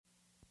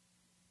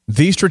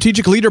The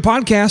Strategic Leader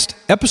Podcast,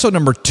 episode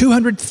number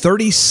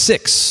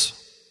 236.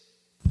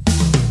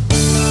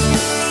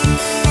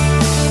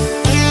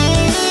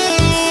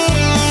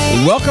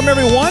 Welcome,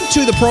 everyone,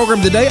 to the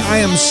program today. I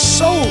am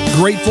so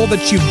grateful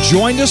that you've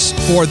joined us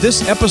for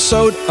this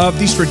episode of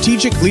the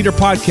Strategic Leader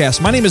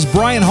Podcast. My name is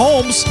Brian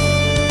Holmes,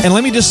 and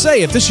let me just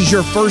say, if this is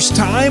your first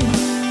time,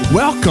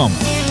 welcome.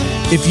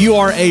 If you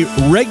are a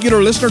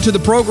regular listener to the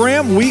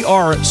program, we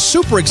are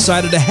super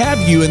excited to have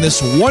you in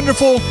this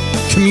wonderful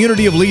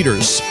community of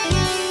leaders.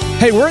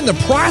 Hey, we're in the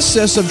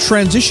process of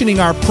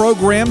transitioning our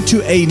program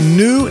to a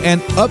new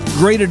and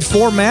upgraded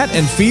format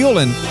and feel,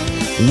 and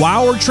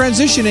while we're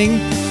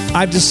transitioning,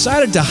 I've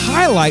decided to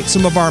highlight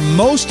some of our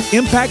most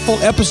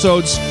impactful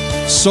episodes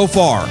so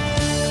far.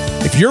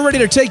 If you're ready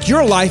to take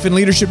your life and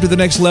leadership to the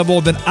next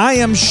level, then I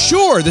am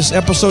sure this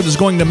episode is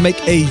going to make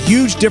a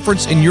huge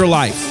difference in your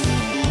life.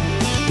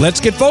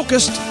 Let's get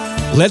focused,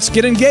 let's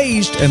get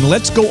engaged, and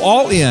let's go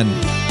all in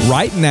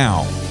right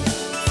now.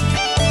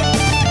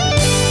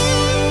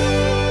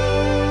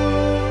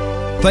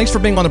 Thanks for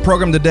being on the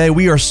program today.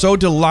 We are so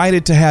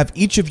delighted to have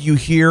each of you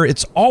here.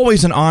 It's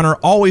always an honor,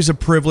 always a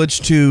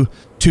privilege to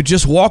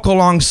just walk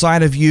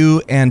alongside of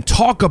you and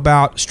talk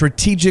about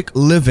strategic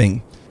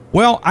living.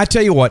 Well, I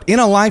tell you what, in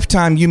a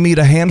lifetime, you meet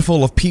a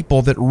handful of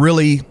people that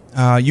really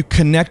you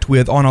connect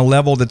with on a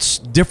level that's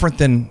different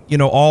than,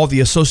 all the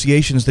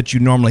associations that you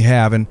normally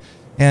have. And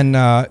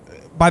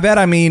by that,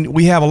 I mean,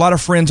 we have a lot of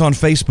friends on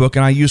Facebook,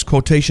 and I use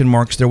quotation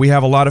marks there. We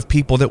have a lot of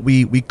people that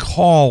we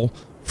call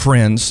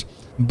friends.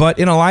 But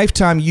in a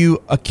lifetime,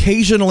 you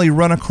occasionally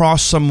run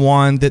across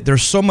someone that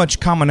there's so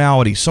much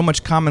commonality, so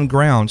much common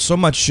ground, so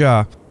much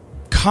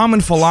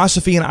common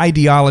philosophy and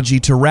ideology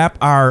to wrap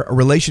our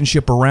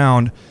relationship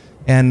around.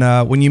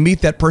 And when you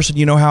meet that person,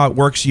 you know how it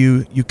works.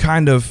 You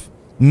kind of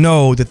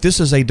know that this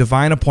is a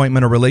divine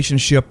appointment, a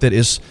relationship that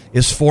is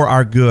for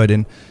our good.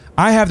 And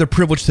I have the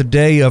privilege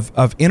today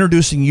of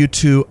introducing you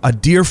to a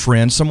dear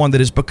friend, someone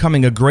that is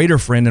becoming a greater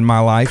friend in my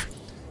life.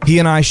 He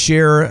and I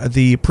share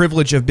the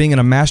privilege of being in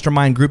a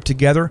mastermind group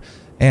together,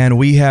 and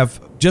we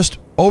have just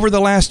over the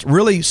last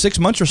really 6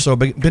 months or so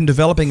been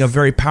developing a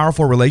very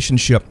powerful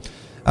relationship.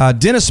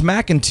 Dennis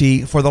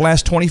McIntee, for the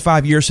last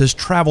 25 years, has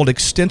traveled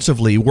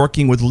extensively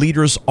working with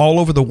leaders all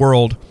over the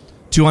world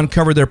to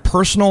uncover their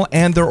personal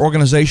and their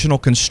organizational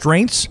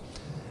constraints,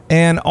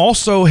 and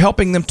also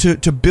helping them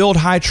to build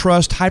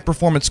high-trust,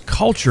 high-performance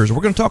cultures.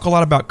 We're going to talk a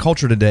lot about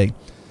culture today.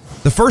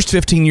 The first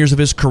 15 years of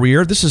his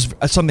career, this is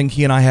something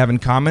he and I have in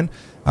common.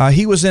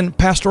 He was in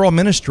pastoral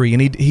ministry,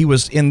 and he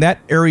was in that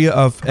area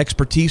of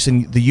expertise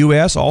in the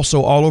U.S.,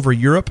 also all over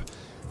Europe.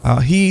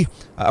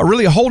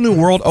 Really a whole new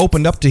world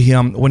opened up to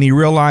him when he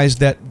realized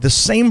that the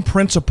same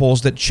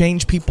principles that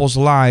change people's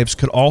lives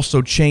could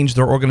also change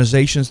their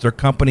organizations, their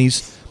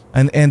companies,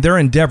 and their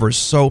endeavors.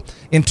 So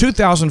in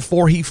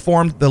 2004, he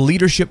formed the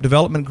Leadership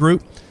Development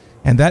Group,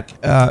 and that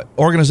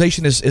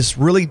organization is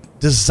really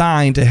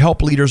designed to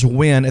help leaders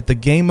win at the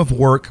game of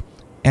work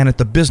and at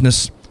the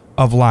business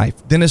of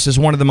life. Dennis is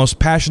one of the most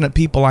passionate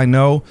people I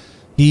know.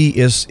 He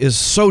is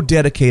so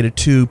dedicated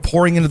to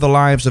pouring into the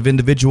lives of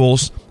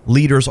individuals,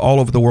 leaders all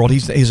over the world.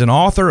 He's an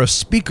author, a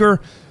speaker.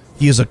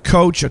 He is a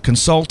coach, a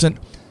consultant.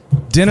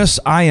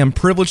 Dennis, I am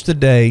privileged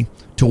today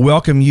to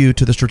welcome you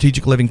to the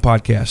Strategic Living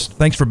Podcast.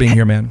 Thanks for being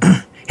here, man.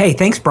 Hey,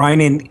 thanks,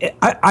 Brian. And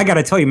I got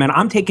to tell you, man,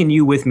 I'm taking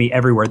you with me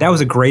everywhere. That was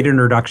a great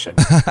introduction.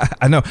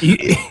 I know.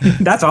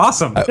 That's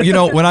awesome.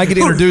 When I get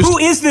introduced... Who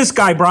is this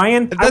guy,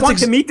 Brian? I want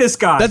to meet this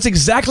guy. That's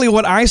exactly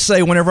what I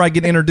say whenever I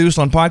get introduced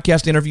on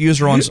podcast interviews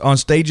or on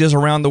stages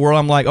around the world.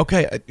 I'm like,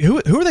 okay, who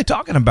are they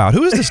talking about?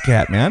 Who is this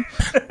cat, man?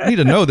 I need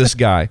to know this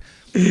guy.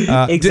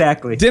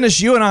 Exactly.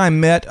 Dennis, you and I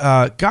met,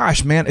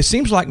 it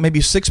seems like maybe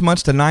 6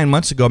 months to 9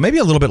 months ago, maybe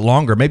a little bit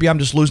longer. Maybe I'm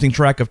just losing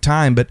track of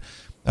time, but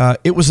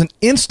it was an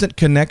instant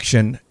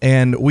connection,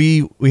 and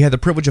we had the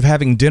privilege of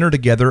having dinner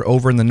together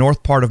over in the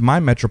north part of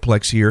my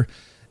metroplex here,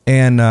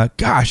 and I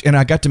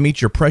got to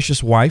meet your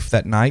precious wife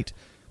that night,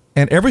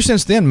 and ever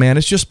since then, man,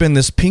 it's just been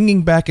this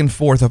pinging back and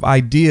forth of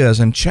ideas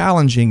and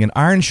challenging and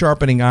iron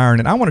sharpening iron,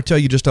 and I want to tell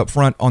you just up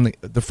front on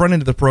the front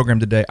end of the program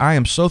today, I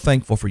am so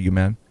thankful for you,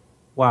 man.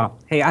 Wow.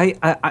 Hey,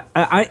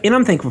 and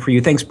I'm thankful for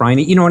you. Thanks, Brian.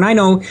 And I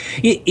know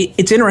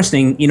it's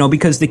interesting,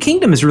 because the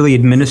kingdom is really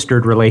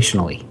administered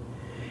relationally.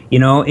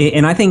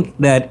 And I think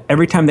that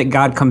every time that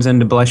God comes in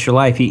to bless your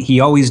life,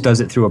 he always does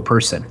it through a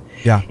person.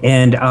 Yeah.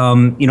 And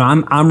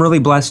I'm really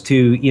blessed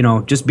to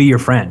just be your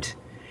friend.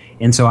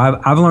 And so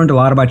I've learned a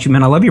lot about you,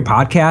 man. I love your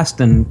podcast,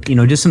 and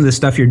just some of the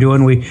stuff you're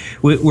doing.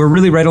 We're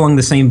really right along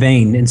the same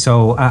vein, and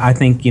so I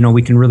think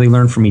we can really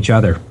learn from each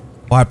other.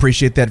 Well, I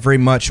appreciate that very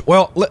much.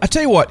 Well, I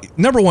tell you what.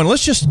 Number one,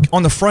 let's just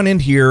on the front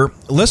end here.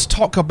 Let's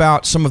talk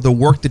about some of the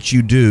work that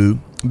you do,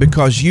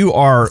 because you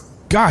are.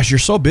 Gosh, you're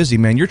so busy,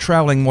 man. You're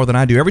traveling more than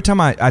I do. Every time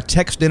I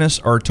text Dennis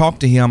or talk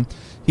to him,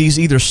 he's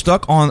either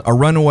stuck on a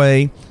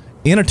runway,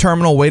 in a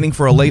terminal waiting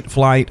for a late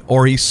flight,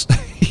 or he's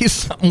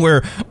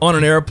somewhere on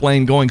an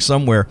airplane going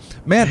somewhere.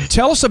 Man,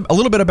 tell us a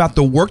little bit about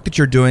the work that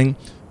you're doing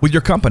with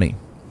your company.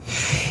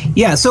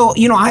 Yeah, so,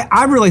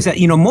 I realize that,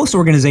 most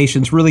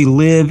organizations really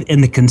live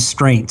in the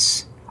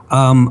constraints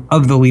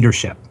of the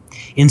leadership.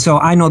 And so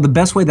I know the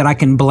best way that I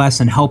can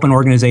bless and help an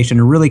organization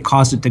and really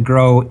cause it to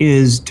grow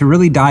is to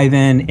really dive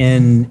in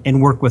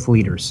and work with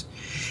leaders.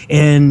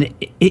 And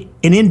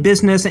in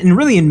business and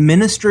really in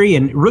ministry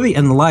and really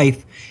in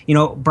life,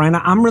 Brian,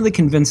 I'm really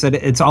convinced that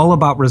it's all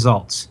about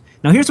results.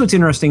 Now, here's what's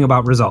interesting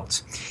about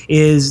results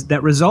is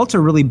that results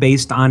are really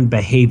based on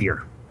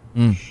behavior.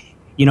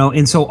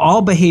 And so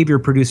all behavior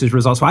produces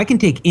results. So I can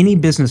take any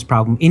business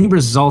problem, any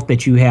result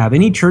that you have,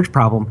 any church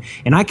problem,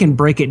 and I can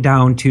break it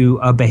down to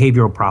a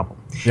behavioral problem.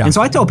 Yeah. And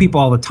so I tell people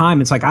all the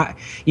time, it's like,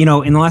 in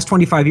the last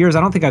 25 years,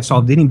 I don't think I've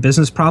solved any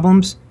business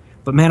problems,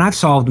 but man, I've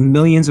solved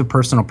millions of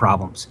personal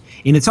problems.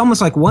 And it's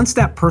almost like once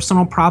that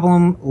personal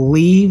problem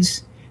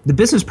leaves, the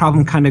business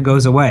problem kind of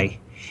goes away.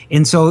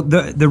 And so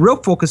the real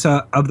focus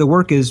of the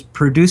work is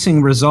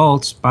producing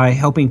results by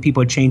helping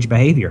people change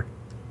behavior.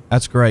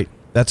 That's great.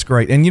 That's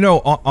great. And,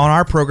 on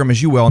our program,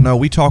 as you well know,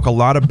 we talk a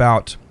lot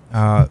about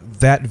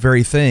that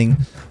very thing.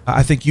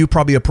 I think you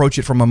probably approach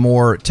it from a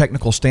more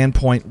technical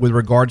standpoint with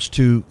regards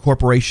to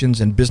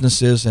corporations and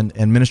businesses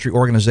and ministry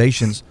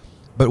organizations.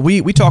 But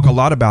we talk a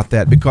lot about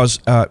that because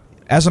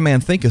as a man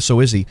thinketh, so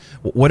is he.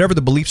 Whatever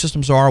the belief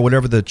systems are,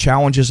 whatever the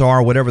challenges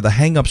are, whatever the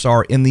hang-ups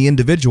are in the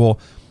individual,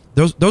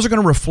 those are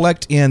going to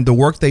reflect in the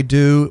work they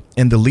do,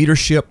 in the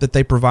leadership that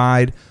they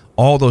provide,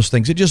 all those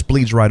things. It just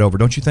bleeds right over,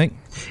 don't you think?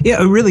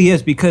 Yeah, it really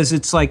is, because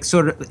it's like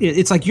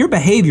it's like your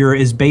behavior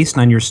is based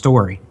on your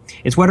story.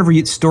 It's whatever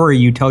story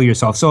you tell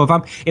yourself. So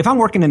if I'm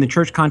working in the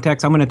church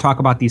context, I'm going to talk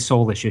about these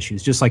soulish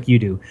issues, just like you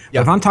do. Yeah.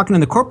 But if I'm talking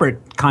in the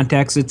corporate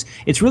context,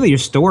 it's really your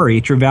story.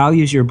 It's your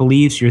values, your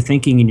beliefs, your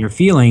thinking, and your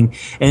feeling,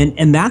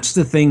 and that's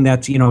the thing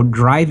that's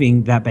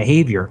driving that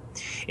behavior.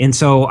 And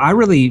so I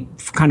really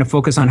kind of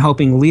focus on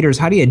helping leaders.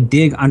 How do you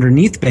dig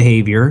underneath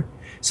behavior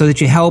so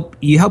that you help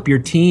your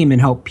team and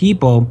help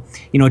people,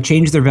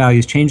 change their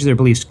values, change their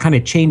beliefs, kind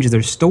of change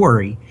their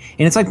story.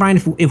 And it's like,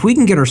 Brian, if we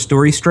can get our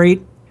story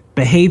straight,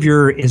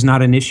 behavior is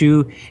not an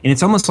issue. And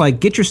it's almost like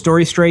get your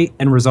story straight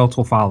and results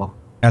will follow.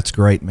 That's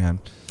great,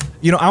 man.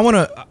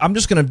 I'm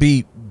just going to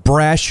be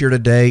brash here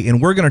today, and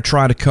we're going to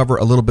try to cover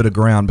a little bit of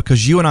ground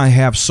because you and I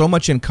have so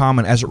much in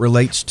common as it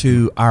relates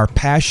to our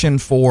passion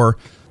for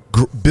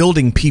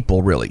building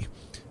people, really,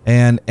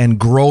 and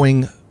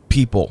growing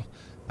people.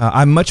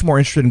 I'm much more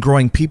interested in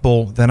growing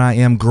people than I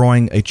am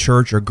growing a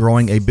church or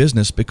growing a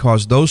business,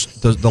 because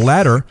the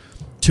latter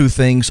two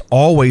things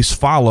always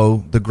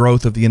follow the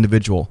growth of the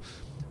individual.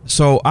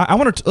 So I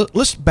want to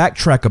let's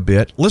backtrack a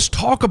bit. Let's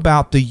talk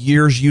about the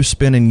years you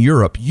spent in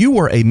Europe. You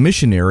were a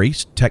missionary,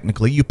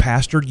 technically. You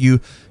pastored.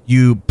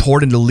 You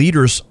poured into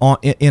leaders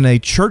in a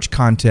church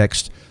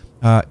context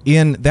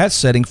in that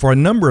setting for a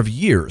number of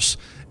years.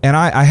 And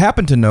I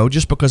happen to know,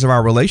 just because of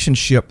our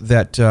relationship,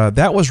 that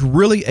that was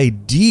really a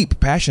deep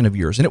passion of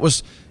yours, and it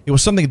was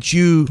something that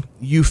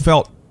you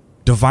felt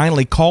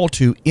divinely called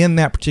to in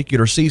that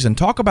particular season.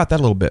 Talk about that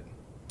a little bit.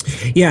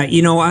 Yeah,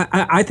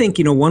 I think,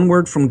 one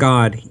word from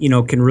God,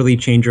 can really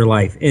change your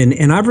life.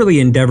 And I've really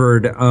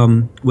endeavored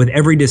with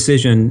every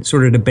decision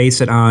sort of to base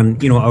it on,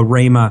 a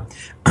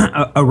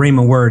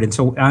rhema word. And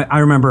so I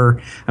remember,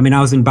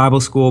 I was in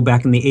Bible school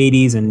back in the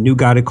 80s and knew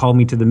God had called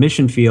me to the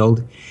mission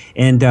field.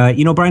 And,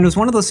 Brian, it was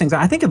one of those things.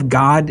 I think if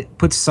God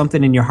puts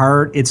something in your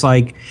heart, it's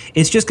like,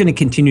 it's just going to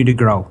continue to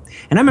grow.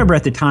 And I remember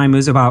at the time, it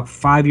was about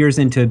 5 years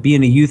into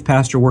being a youth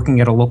pastor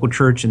working at a local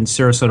church in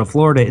Sarasota,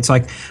 Florida. It's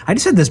like, I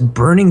just had this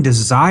burning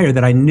desire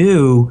that I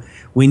knew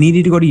we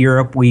needed to go to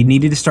Europe. We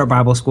needed to start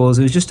Bible schools.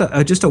 It was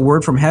just a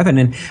word from heaven.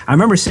 And I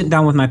remember sitting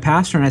down with my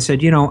pastor and I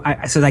said,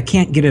 I said, I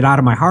can't get it out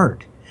of my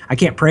heart. I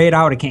can't pray it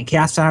out. I can't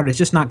cast it out. It's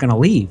just not going to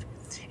leave.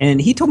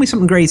 And he told me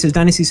something great. He says,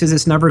 Dennis, he says,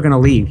 it's never going to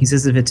leave. He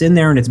says, if it's in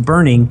there and it's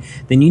burning,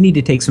 then you need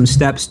to take some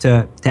steps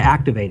to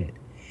activate it.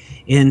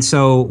 And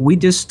so we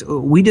just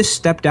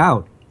stepped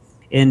out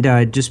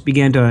and just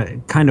began to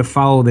kind of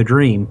follow the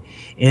dream.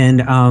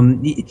 And,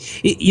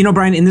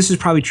 Brian, and this is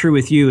probably true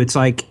with you. It's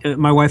like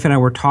my wife and I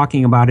were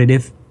talking about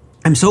it.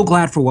 I'm so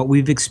glad for what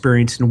we've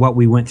experienced and what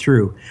we went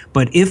through.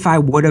 But if I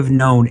would have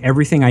known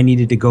everything I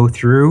needed to go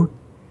through,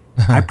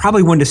 I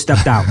probably wouldn't have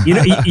stepped out. You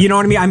know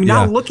what I mean?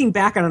 Now looking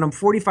back on it, I'm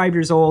 45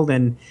 years old,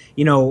 and,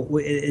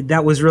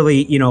 that was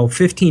really,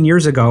 15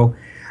 years ago.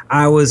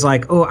 I was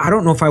like, oh, I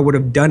don't know if I would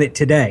have done it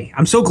today.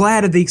 I'm so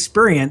glad of the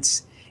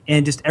experience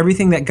and just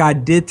everything that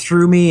God did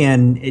through me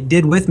and it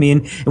did with me.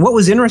 And what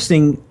was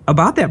interesting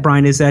about that,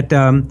 Brian, is that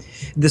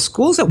the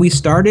schools that we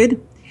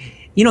started,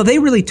 they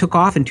really took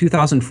off in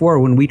 2004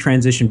 when we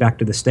transitioned back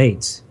to the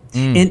States.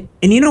 And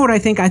you know what I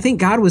think? I think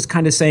God was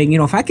kind of saying,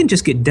 if I can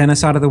just get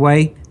Dennis out of the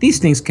way, these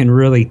things can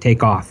really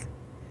take off.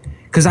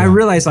 Because I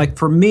realized, like,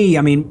 for me,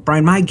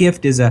 Brian, my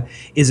gift is a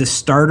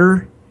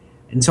starter.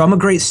 And so I'm a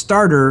great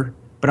starter,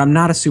 but I'm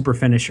not a super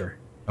finisher.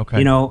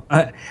 Okay.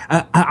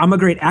 I'm a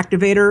great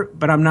activator,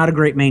 but I'm not a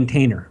great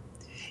maintainer.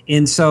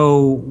 And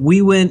so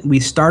we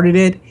started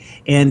it,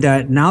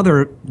 and now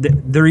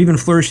they're even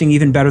flourishing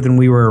even better than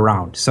we were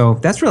around. So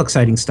that's real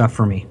exciting stuff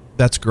for me.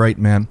 That's great,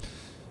 man.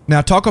 Now,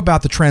 talk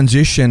about the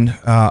transition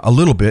a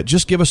little bit.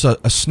 Just give us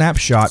a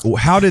snapshot.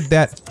 How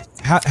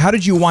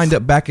did you wind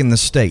up back in the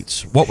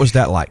States? What was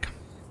that like?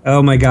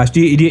 Oh my gosh!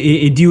 Do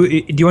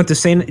you want the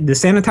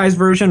sanitized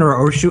version,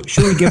 or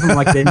should we give them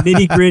like the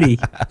nitty gritty,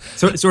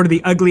 sort of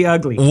the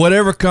ugly?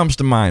 Whatever comes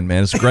to mind,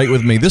 man. It's great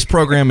with me. This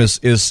program is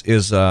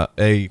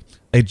a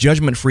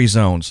judgment free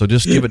zone. So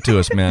just give it to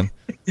us, man.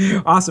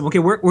 Awesome. Okay,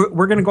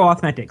 we're gonna go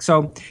authentic.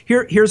 So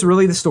here's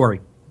really the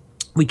story.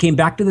 We came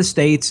back to the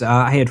States.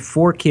 I had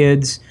 4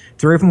 kids.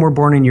 3 of them were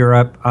born in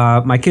Europe.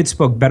 My kids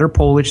spoke better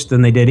Polish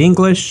than they did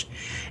English.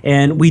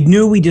 And we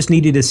knew we just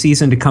needed a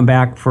season to come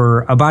back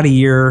for about a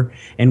year.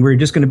 And we were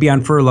just going to be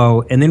on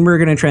furlough. And then we were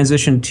going to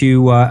transition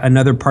to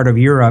another part of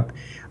Europe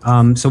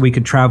so we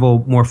could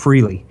travel more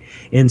freely.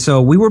 And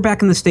so we were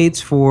back in the States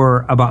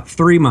for about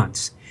 3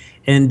 months.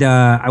 And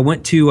I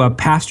went to a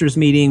pastor's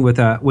meeting with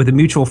a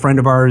mutual friend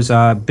of ours,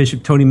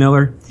 Bishop Tony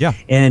Miller. Yeah.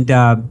 And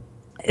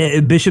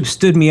Bishop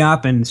stood me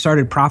up and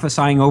started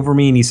prophesying over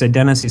me, and he said,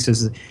 "Dennis," he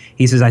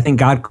says, "I think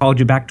God called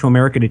you back to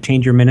America to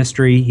change your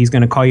ministry. He's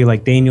going to call you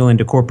like Daniel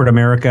into corporate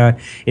America.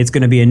 It's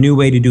going to be a new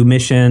way to do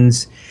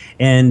missions."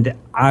 And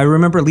I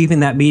remember leaving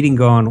that meeting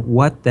going,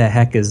 "What the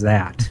heck is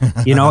that?"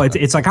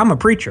 It's like I'm a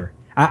preacher.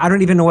 I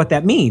don't even know what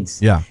that means.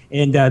 Yeah.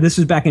 And this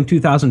was back in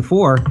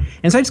 2004,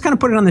 and so I just kind of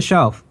put it on the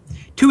shelf.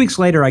 2 weeks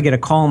later, I get a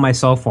call on my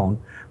cell phone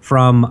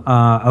from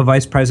a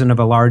vice president of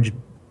a large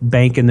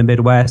bank in the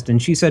Midwest,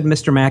 and she said,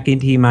 "Mr.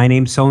 McIntee, my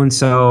name's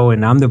so-and-so,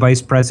 and I'm the vice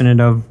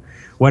president of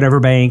whatever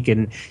bank."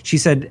 And she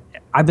said,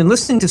 "I've been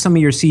listening to some of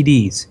your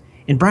CDs."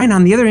 And Brian,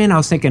 on the other end, I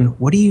was thinking,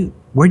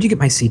 where'd you get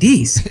my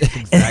CDs?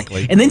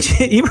 Exactly. And then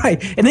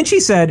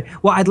she said,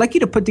 "Well, I'd like you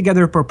to put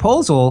together a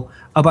proposal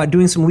about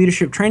doing some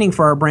leadership training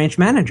for our branch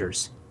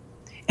managers."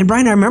 And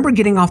Brian, I remember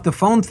getting off the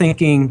phone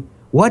thinking,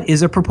 what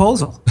is a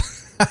proposal?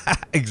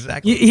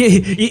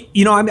 Exactly.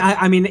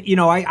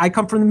 I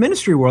come from the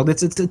ministry world.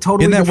 It's a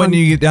totally Isn't that different... when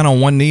you get down on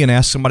one knee and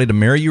ask somebody to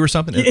marry you or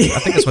something? I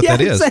think that's what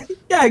that is.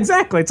 Yeah,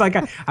 exactly. It's like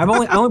I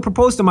only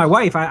proposed to my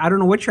wife. I don't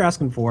know what you're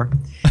asking for.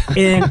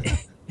 And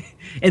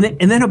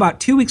then about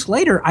 2 weeks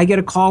later, I get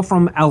a call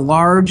from a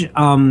large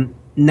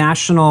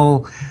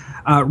national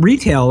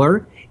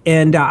retailer.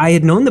 And I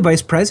had known the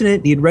vice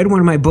president. He had read one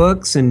of my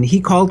books, and he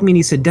called me and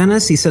he said,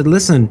 "Dennis," he said,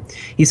 "listen,"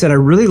 he said, "I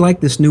really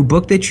like this new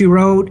book that you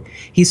wrote."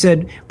 He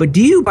said, "But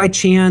do you, by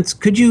chance,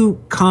 could you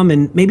come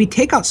and maybe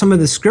take out some of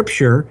the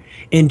scripture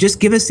and just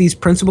give us these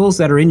principles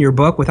that are in your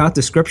book without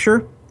the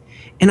scripture?"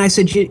 And I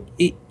said,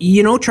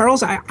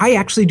 Charles, I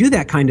actually do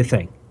that kind of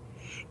thing.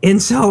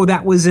 And so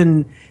that was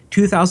in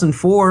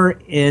 2004,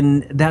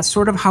 and that's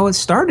sort of how it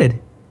started.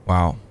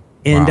 Wow.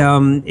 And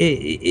wow.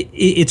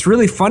 It's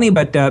really funny,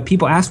 but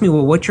people ask me,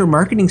 "Well, what's your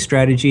marketing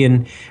strategy?"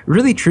 And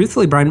really,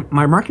 truthfully, Brian,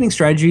 my marketing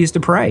strategy is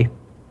to pray.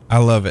 I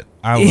love it.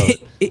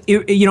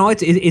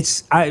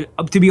 It's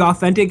to be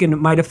authentic, and it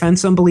might offend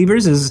some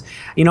believers, is,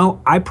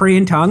 I pray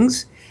in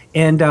tongues,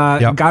 and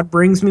God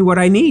brings me what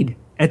I need.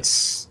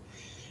 It's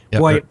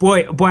boy,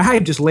 I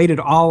have just laid it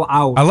all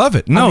out. I love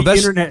it. No,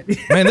 that's internet.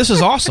 Man, this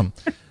is awesome.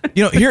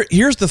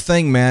 Here's the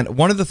thing, man.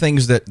 One of the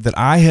things that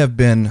I have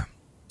been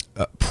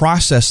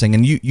processing,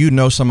 and you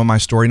know some of my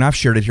story, and I've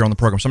shared it here on the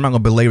program, so I'm not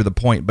going to belabor the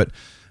point, but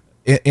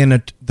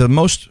the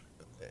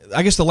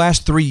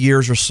last 3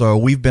 years or so,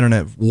 we've been in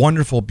a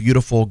wonderful,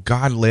 beautiful,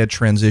 God-led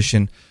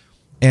transition,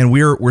 and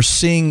we're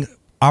seeing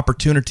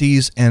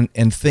opportunities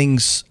and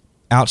things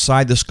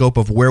outside the scope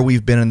of where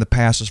we've been in the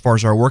past as far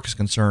as our work is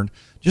concerned,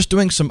 just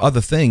doing some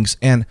other things.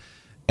 And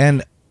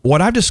what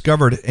I've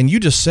discovered, and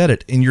you just said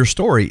it in your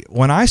story,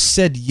 when I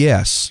said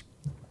yes,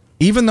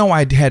 even though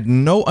I had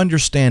no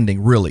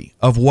understanding really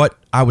of what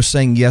I was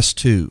saying yes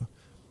to,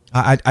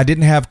 I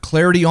didn't have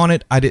clarity on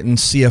it. I didn't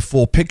see a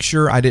full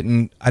picture. I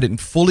didn't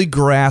fully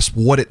grasp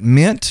what it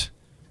meant,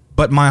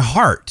 but my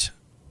heart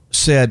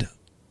said,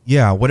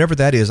 yeah, whatever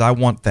that is, I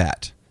want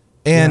that.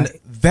 And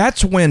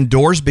that's when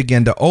doors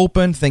began to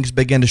open, things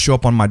began to show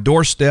up on my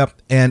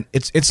doorstep, and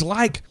it's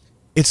like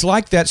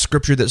that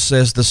scripture that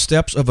says the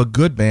steps of a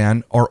good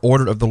man are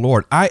ordered of the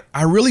Lord. I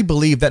really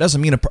believe that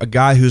doesn't mean a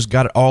guy who's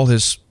got all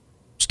his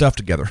stuff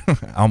together.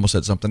 I almost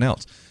said something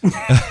else.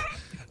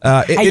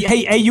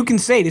 Hey, you can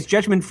say it. It's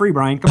judgment free,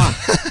 Brian. Come on.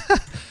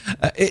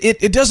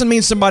 It doesn't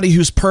mean somebody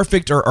who's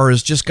perfect or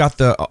has just got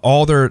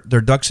all their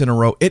ducks in a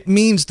row. It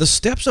means the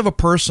steps of a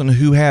person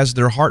who has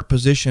their heart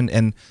positioned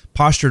and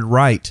postured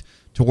right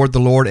toward the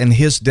Lord and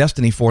His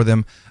destiny for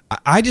them.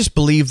 I just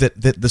believe that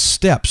the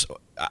steps,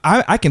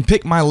 I can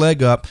pick my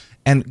leg up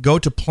and go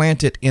to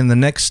plant it in the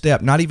next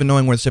step, not even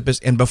knowing where the step is.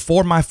 And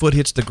before my foot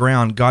hits the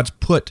ground, God's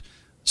put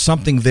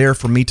something there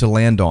for me to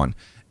land on.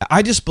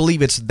 I just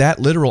believe it's that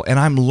literal, and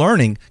I'm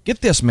learning.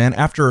 Get this, man,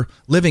 after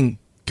living,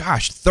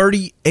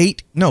 40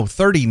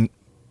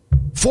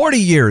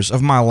 years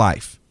of my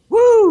life.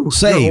 Woo!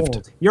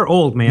 Saved. You're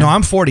old, man. No,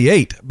 I'm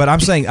 48, but I'm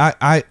saying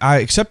I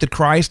accepted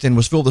Christ and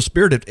was filled with the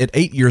Spirit at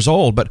 8 years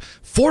old, but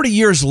 40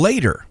 years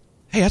later,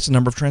 hey, that's a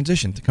number of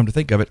transition, to come to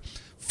think of it.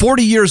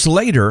 40 years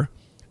later,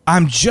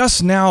 I'm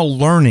just now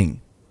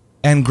learning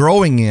and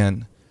growing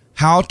in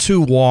how to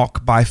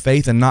walk by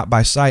faith and not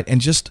by sight, and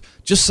just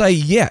say,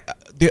 yeah.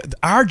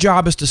 Our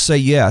job is to say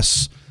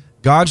yes.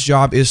 God's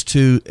job is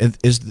to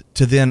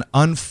then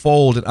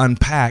unfold and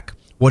unpack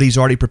what He's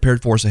already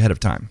prepared for us ahead of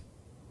time.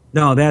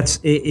 No, that's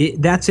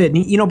it. That's it.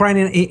 And, Brian,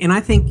 and I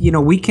think,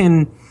 we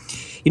can,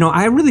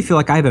 I really feel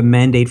like I have a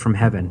mandate from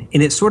heaven.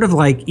 And it's sort of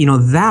like,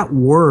 that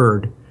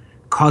word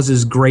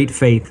causes great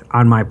faith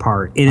on my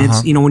part. And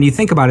it's, when you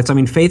think about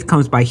it, faith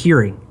comes by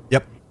hearing.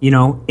 Yep.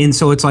 And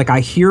so it's like I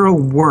hear a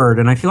word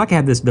and I feel like I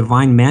have this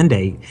divine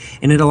mandate.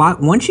 And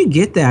once you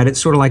get that, it's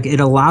sort of like it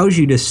allows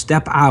you to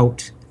step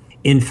out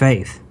in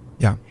faith.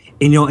 Yeah.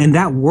 And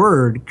that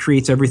word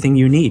creates everything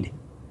you need.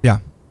 Yeah,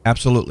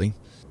 absolutely.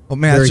 Oh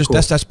man,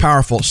 that's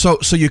powerful.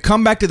 So you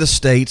come back to the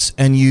States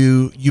and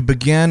you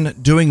begin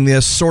doing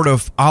this sort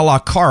of a la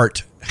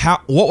carte.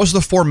 What was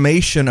the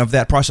formation of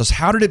that process?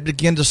 How did it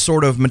begin to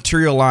sort of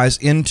materialize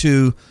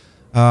into?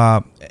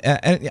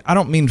 And I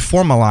don't mean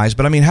formalize,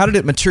 but I mean, how did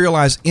it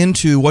materialize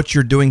into what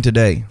you're doing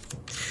today?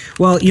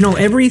 Well,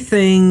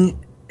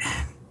 everything.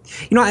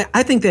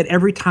 I think that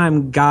every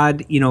time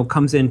God,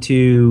 comes in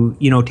to,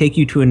 take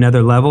you to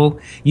another level,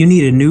 you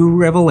need a new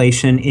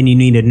revelation and you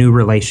need a new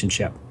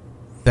relationship.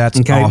 That's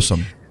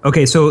awesome.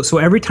 Okay, so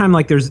every time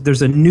like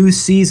there's a new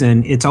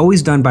season, it's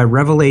always done by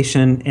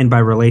revelation and by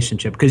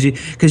relationship because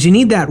you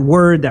need that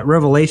word, that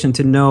revelation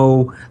to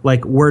know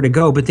like where to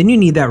go, but then you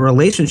need that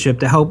relationship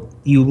to help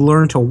you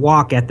learn to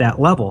walk at that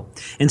level.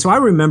 And so I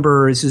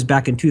remember this is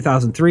back in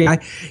 2003.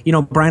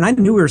 Brian, I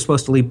knew we were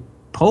supposed to leave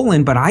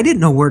Poland, but I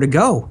didn't know where to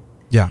go.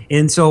 Yeah.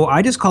 And so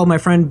I just called my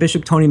friend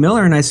Bishop Tony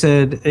Miller and I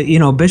said,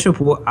 Bishop,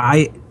 what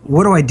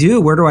do I do?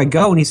 Where do I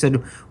go? And he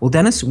said, well,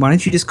 Dennis, why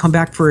don't you just come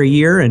back for a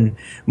year and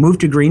move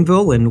to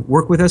Greenville and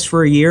work with us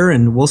for a year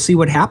and we'll see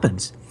what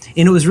happens.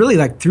 And it was really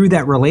like through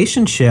that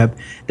relationship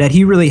that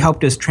he really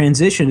helped us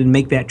transition and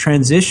make that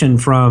transition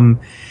from,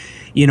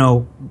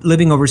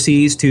 living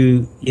overseas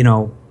to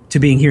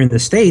being here in the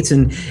States.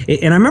 And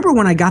I remember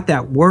when I got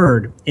that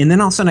word and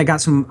then all of a sudden I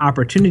got some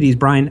opportunities,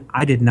 Brian,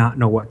 I did not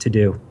know what to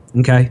do.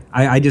 Okay.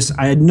 I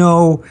had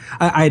no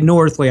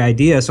earthly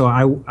idea. So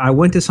I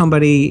went to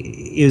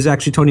somebody, it was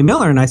actually Tony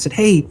Miller, and I said,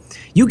 hey,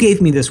 you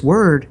gave me this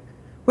word.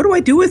 What do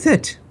I do with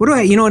it?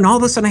 And all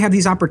of a sudden I have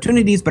these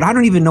opportunities, but I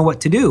don't even know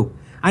what to do.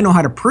 I know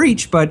how to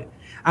preach, but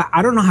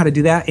I don't know how to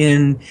do that.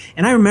 And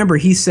I remember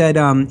he says,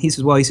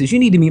 you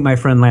need to meet my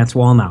friend Lance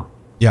Wallnow.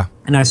 Yeah.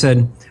 And I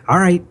said, all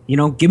right,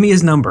 give me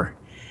his number.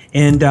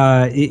 And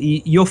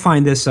you'll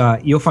find this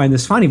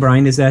funny,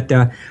 Brian, is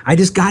that I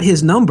just got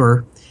his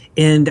number.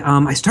 And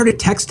I started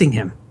texting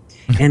him,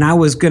 and I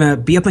was going to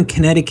be up in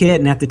Connecticut,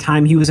 and at the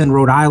time he was in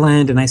Rhode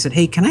Island, and I said,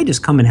 hey, can I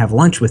just come and have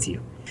lunch with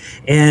you?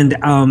 And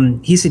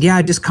he said,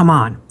 yeah, just come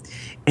on.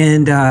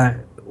 And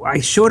I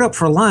showed up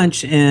for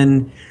lunch,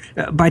 and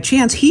by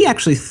chance, he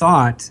actually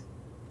thought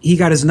he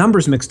got his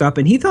numbers mixed up,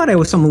 and he thought I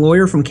was some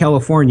lawyer from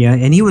California,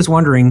 and he was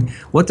wondering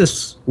what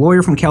this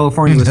lawyer from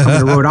California was coming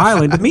to Rhode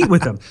Island to meet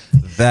with him.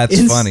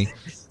 That's funny.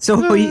 So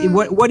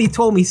what he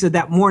told me, he said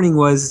that morning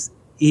was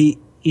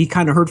he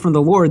kind of heard from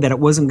the Lord that it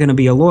wasn't going to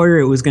be a lawyer.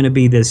 It was going to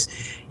be this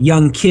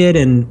young kid,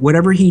 and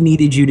whatever he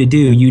needed you to do,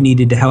 you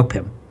needed to help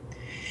him.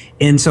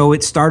 And so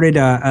it started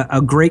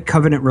a great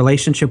covenant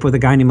relationship with a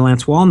guy named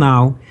Lance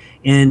Wallnow,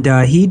 and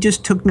he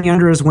just took me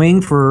under his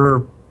wing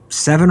for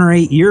 7 or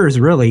 8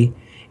 years, really,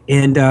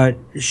 and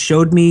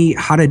showed me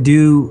how to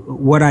do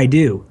what I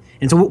do.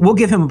 And so we'll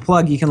give him a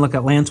plug. You can look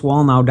at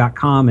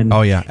lancewallnow.com and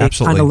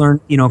absolutely.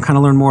 kind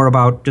of learn more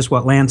about just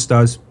what Lance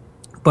does.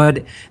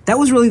 But that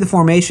was really the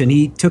formation.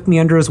 He took me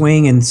under his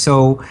wing, and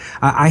so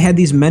I had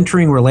these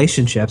mentoring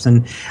relationships.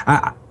 And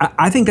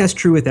I think that's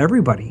true with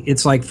everybody.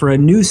 It's like for a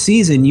new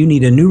season, you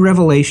need a new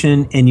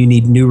revelation and you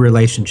need new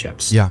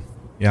relationships. Yeah,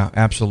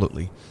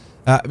 absolutely.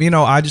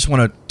 I just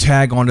want to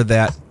tag onto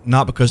that,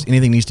 not because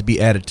anything needs to be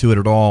added to it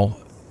at all.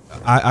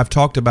 I've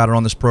talked about it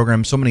on this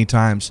program so many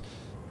times.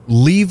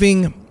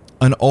 Leaving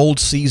an old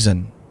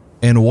season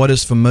and what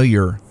is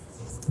familiar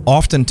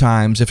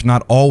oftentimes, if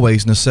not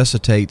always,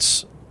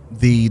 necessitates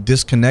the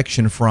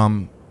disconnection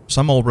from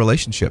some old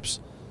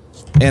relationships.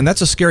 And that's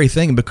a scary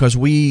thing because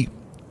we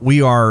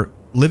are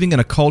living in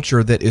a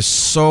culture that is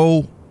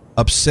so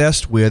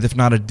obsessed with, if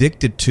not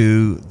addicted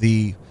to,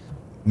 the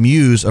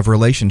muse of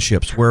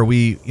relationships where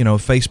we,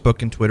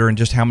 Facebook and Twitter and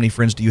just how many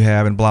friends do you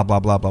have and blah,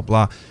 blah, blah, blah,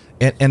 blah.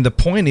 And the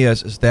point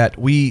is that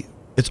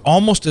it's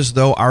almost as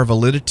though our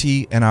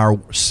validity and our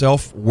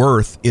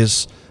self-worth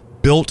is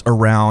built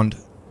around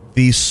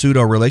these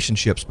pseudo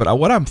relationships. But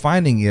what I'm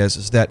finding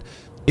is that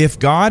if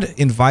God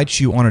invites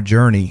you on a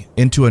journey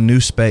into a new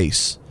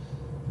space,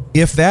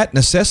 if that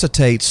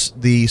necessitates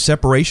the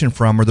separation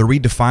from or the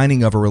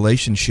redefining of a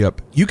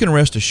relationship, you can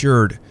rest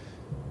assured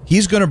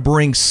He's going to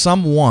bring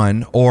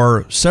someone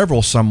or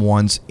several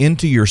someones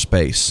into your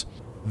space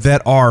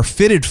that are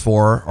fitted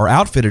for or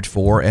outfitted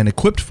for and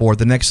equipped for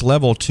the next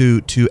level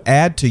to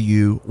add to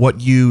you what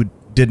you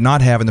did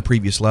not have in the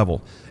previous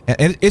level.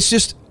 And it's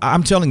just,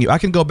 I'm telling you, I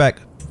can go back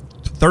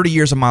 30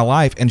 years of my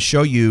life and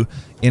show you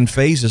in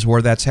phases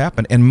where that's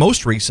happened. And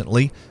most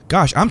recently,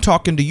 gosh, I'm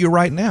talking to you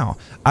right now.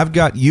 I've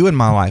got you in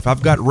my life.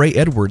 I've got Ray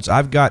Edwards.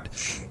 I've got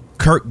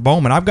Kirk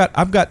Bowman. I've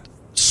got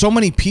so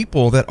many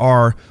people that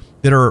are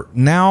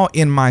now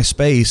in my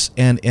space,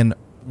 and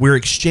we're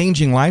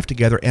exchanging life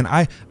together. And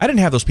I didn't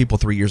have those people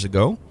 3 years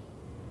ago.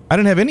 I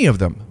didn't have any of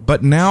them.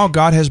 But now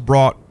God has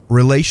brought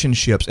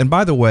relationships. And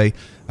by the way,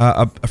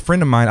 a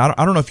friend of mine,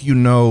 I don't know if you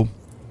know,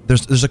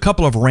 there's a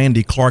couple of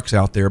Randy Clarks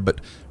out there,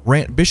 but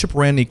Bishop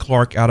Randy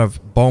Clark out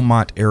of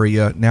Beaumont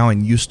area, now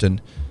in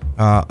Houston,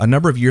 a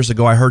number of years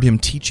ago, I heard him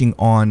teaching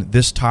on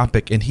this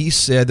topic, and he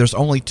said there's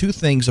only two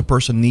things a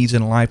person needs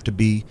in life to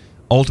be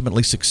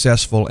ultimately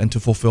successful and to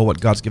fulfill what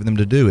God's given them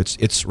to do.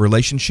 It's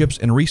relationships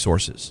and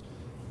resources.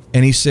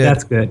 And he said,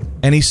 that's good.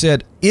 And he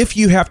said, if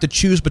you have to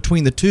choose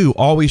between the two,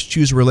 always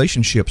choose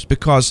relationships,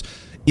 because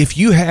if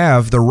you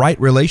have the right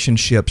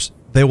relationships,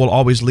 they will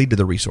always lead to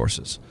the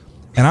resources.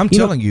 And I'm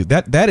telling you,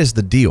 that is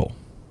the deal.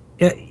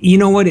 You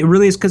know what? It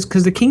really is,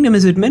 because the kingdom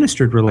is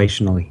administered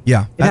relationally.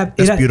 Yeah,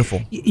 that's beautiful.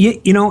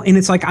 And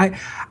it's like,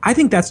 I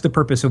think that's the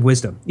purpose of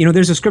wisdom.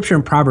 There's a scripture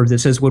in Proverbs that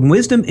says, when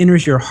wisdom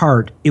enters your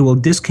heart, it will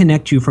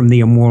disconnect you from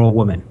the immoral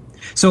woman.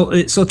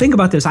 So think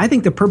about this. I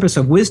think the purpose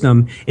of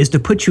wisdom is to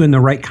put you in the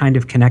right kind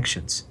of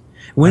connections.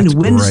 When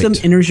wisdom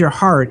enters your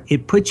heart,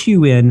 it puts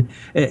you in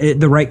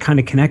the right kind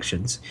of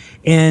connections.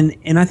 And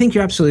I think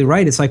you're absolutely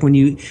right. It's like when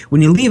you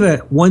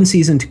leave one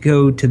season to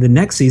go to the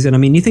next season. I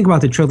mean, you think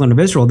about the children of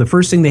Israel. The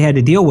first thing they had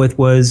to deal with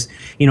was,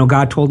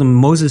 God told them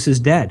Moses is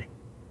dead.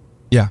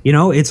 Yeah.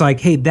 It's like,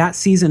 hey, that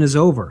season is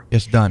over.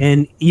 It's done.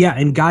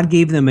 And God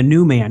gave them a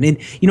new man. And,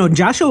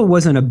 Joshua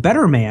wasn't a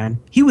better man.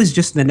 He was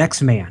just the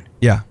next man.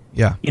 Yeah.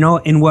 Yeah.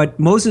 And what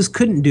Moses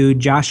couldn't do,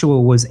 Joshua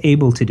was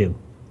able to do.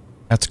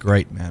 That's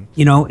great, man.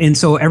 And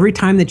so every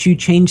time that you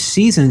change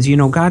seasons,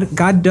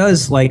 God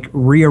does like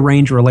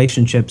rearrange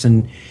relationships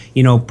and,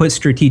 put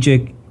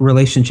strategic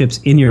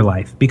relationships in your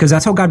life, because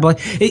that's how God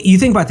bless. You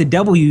think about the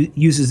devil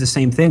uses the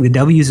same thing. The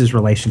devil uses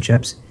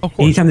relationships. Of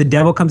course. Anytime the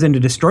devil comes in to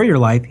destroy your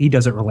life, he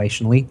does it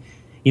relationally,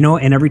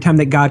 and every time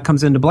that God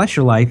comes in to bless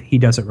your life, he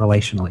does it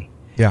relationally.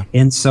 Yeah.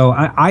 And so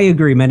I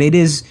agree, man.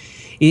 It's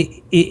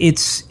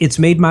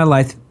made my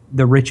life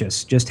the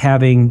richest, just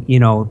having,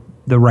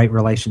 the right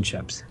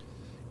relationships.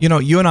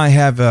 You and I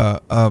have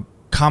a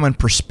common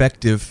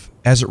perspective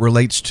as it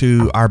relates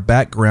to our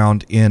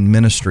background in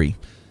ministry.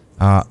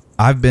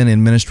 I've been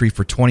in ministry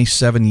for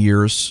 27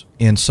 years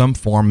in some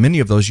form, many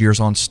of those years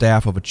on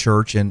staff of a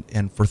church,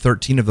 and for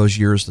 13 of those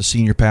years, the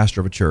senior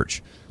pastor of a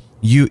church.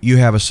 You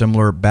have a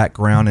similar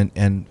background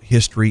and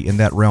history in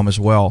that realm as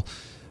well.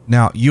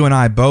 Now, you and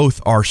I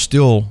both are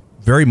still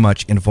very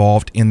much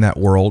involved in that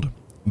world,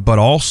 but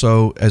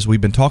also, as we've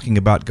been talking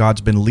about,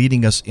 God's been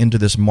leading us into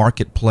this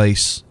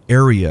marketplace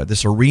area,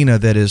 this arena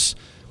that is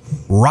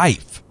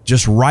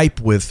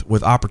ripe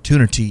with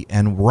opportunity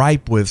and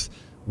ripe with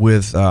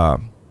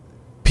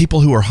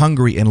people who are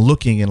hungry and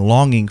looking and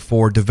longing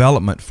for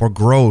development, for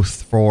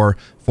growth, for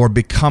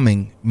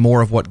becoming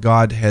more of what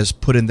God has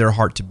put in their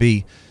heart to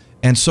be.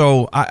 And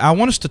so I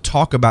want us to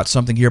talk about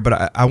something here,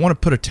 but I want to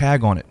put a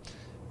tag on it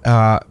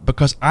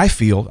because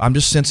I'm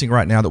just sensing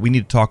right now that we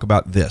need to talk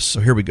about this. So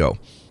here we go.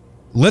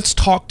 Let's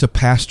talk to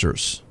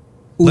pastors.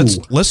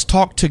 Let's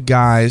talk to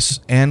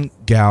guys and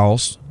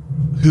gals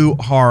who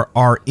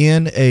are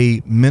in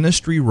a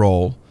ministry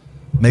role.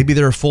 Maybe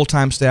they're a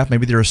full-time staff.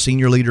 Maybe they're a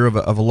senior leader of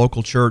a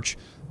local church.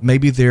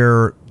 Maybe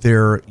they're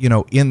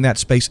in that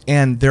space,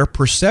 and their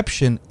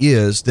perception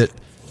is that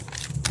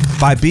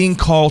by being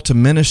called to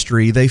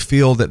ministry, they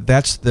feel that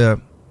that's the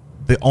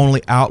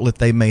only outlet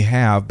they may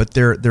have. But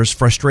there's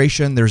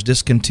frustration, there's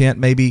discontent.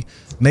 Maybe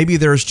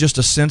there's just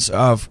a sense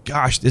of,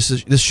 gosh,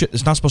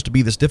 it's not supposed to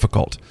be this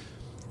difficult.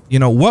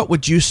 What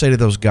would you say to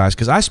those guys?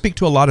 Because I speak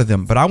to a lot of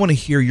them, but I want to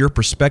hear your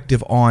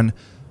perspective on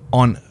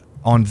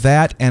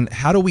that, and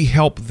how do we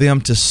help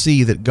them to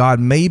see that God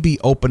may be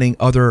opening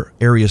other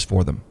areas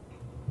for them?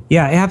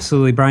 Yeah,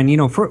 absolutely,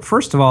 Brian.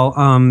 First of all,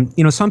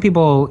 some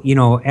people,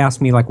 ask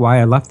me like why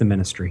I left the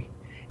ministry.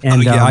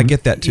 And I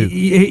get that too.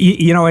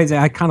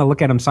 I kind of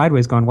look at them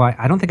sideways going, why?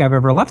 I don't think I've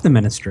ever left the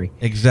ministry.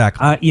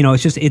 Exactly.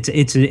 It's just,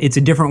 it's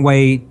a different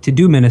way to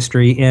do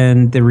ministry.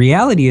 And the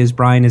reality is,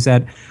 Brian, is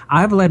that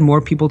I've led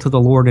more people to the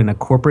Lord in a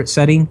corporate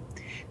setting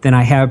than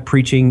I have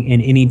preaching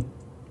in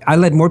I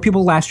led more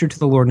people last year to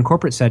the Lord in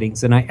corporate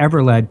settings than I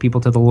ever led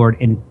people to the Lord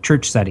in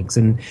church settings.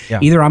 And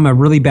either I'm a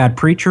really bad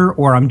preacher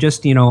or I'm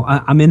just,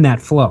 I'm in that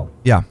flow.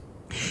 Yeah.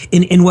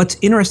 And what's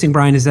interesting,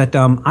 Brian, is that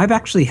I've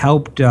actually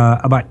helped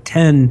about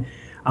 10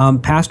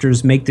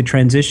 pastors make the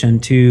transition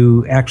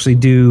to actually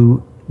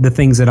do the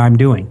things that I'm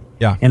doing.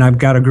 Yeah. And I've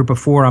got a group of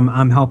 4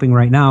 I'm helping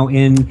right now.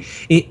 And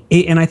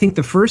I think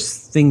the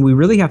first thing we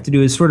really have to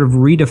do is sort of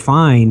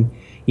redefine,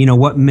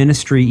 what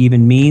ministry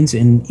even means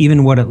and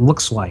even what it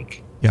looks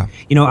like. Yeah.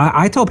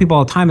 I tell people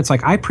all the time, it's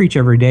like I preach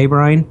every day,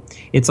 Brian.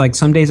 It's like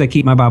some days I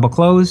keep my Bible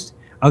closed.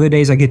 Other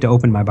days I get to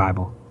open my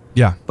Bible.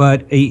 Yeah.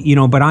 But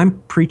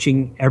I'm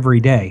preaching every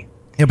day.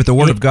 Yeah, but the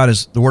word of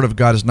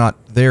God is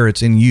not there.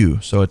 It's in you.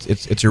 So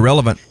it's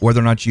irrelevant whether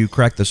or not you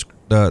crack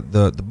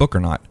the book or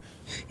not.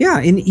 Yeah,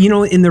 and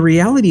and the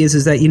reality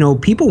is that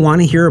people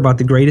want to hear about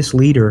the greatest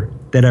leader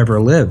that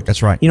ever lived.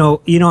 That's right.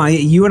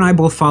 You and I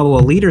both follow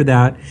a leader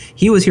that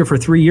he was here for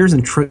 3 years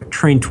and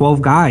trained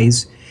 12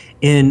 guys,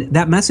 and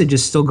that message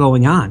is still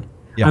going on.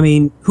 Yeah. I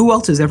mean, who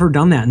else has ever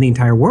done that in the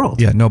entire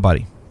world? Yeah,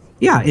 nobody.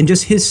 Yeah, and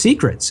just his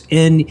secrets.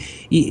 And,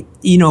 you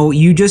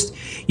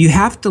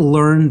have to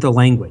learn the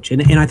language.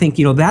 And I think,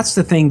 that's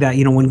the thing that,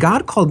 when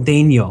God called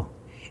Daniel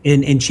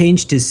and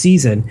changed his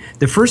season,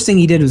 the first thing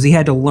he did was he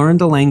had to learn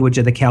the language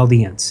of the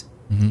Chaldeans.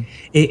 Mm-hmm.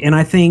 And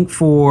I think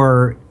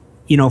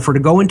to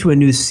go into a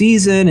new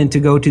season and to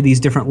go to these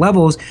different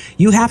levels,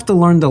 you have to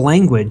learn the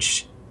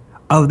language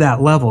of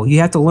that level. You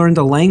have to learn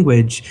the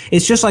language.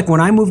 It's just like when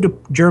I moved to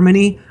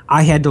Germany,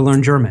 I had to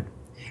learn German.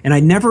 And I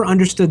never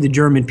understood the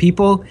German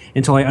people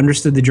until I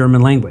understood the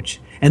German language.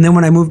 And then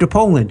when I moved to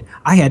Poland,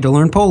 I had to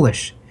learn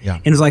Polish. Yeah.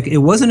 And it's like, it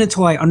wasn't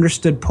until I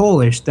understood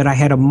Polish that I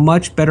had a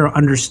much better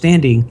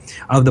understanding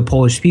of the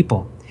Polish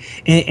people.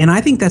 And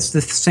I think that's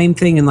the same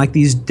thing in like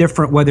these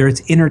different, whether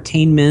it's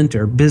entertainment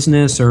or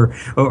business or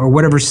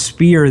whatever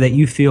sphere that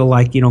you feel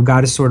like,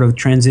 God is sort of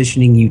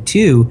transitioning you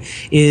to,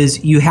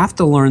 is you have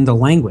to learn the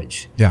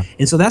language. Yeah.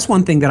 And so that's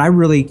one thing that I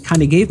really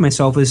kind of gave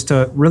myself, is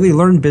to really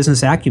learn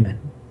business acumen.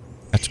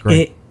 That's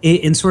great.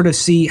 And sort of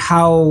see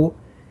how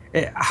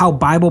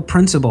Bible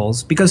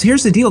principles, because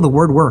here's the deal, the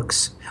word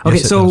works. Okay,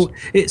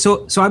 yes,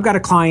 so I've got a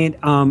client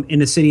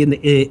in a city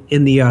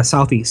in the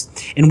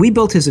southeast, and we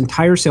built his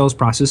entire sales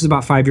process. This is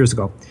about 5 years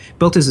ago.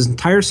 Built his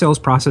entire sales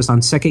process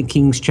on 2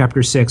 Kings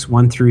chapter 6,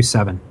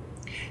 1-7,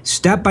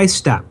 step by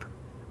step.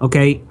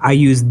 Okay, I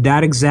used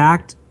that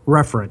exact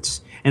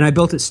reference, and I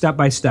built it step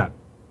by step.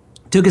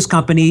 Took his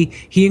company,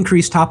 he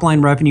increased top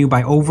line revenue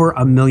by over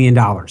 $1 million.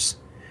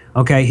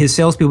 Okay, his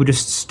salespeople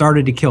just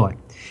started to kill it.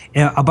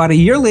 About a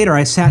year later,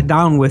 I sat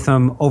down with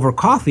him over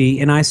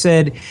coffee, and I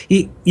said,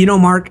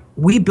 Mark,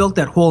 we built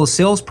that whole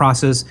sales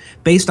process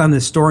based on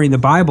this story in the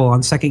Bible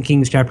on 2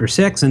 Kings chapter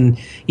 6. And,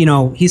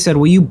 he said,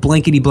 well, you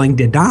blankety blank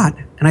did not.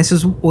 And I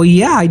says, well,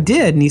 yeah, I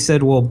did. And he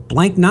said, well,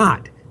 blank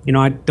not.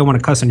 I don't want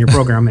to cuss on your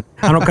program.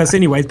 I don't cuss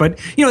anyways, but,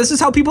 this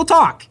is how people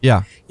talk.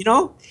 Yeah.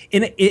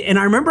 And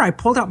I remember I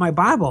pulled out my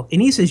Bible,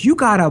 and he says, you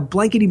got a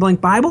blankety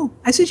blank Bible?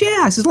 I says,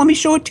 yeah. I says, let me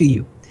show it to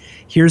you.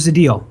 Here's the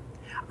deal.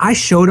 I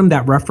showed him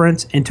that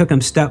reference and took him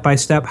step by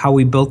step how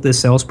we built this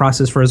sales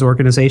process for his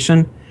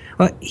organization.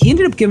 Well, he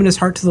ended up giving his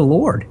heart to the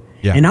Lord.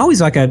 Yeah. And now he's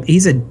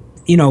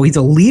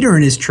a leader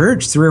in his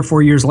church 3 or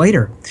 4 years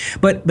later.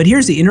 But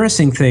here's the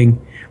interesting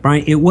thing,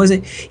 Brian.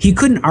 He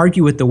couldn't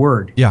argue with the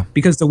word. Yeah.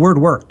 Because the word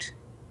worked.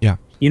 Yeah.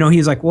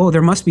 He's like, well,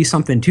 there must be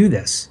something to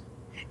this.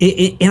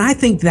 And I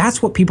think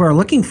that's what people are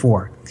looking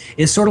for.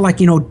 Is sort of like,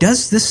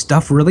 does this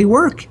stuff really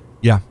work?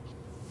 Yeah.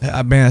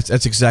 Man,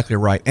 that's exactly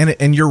right.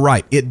 And you're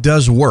right. It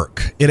does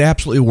work. It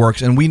absolutely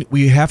works. And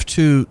we have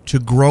to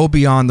grow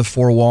beyond the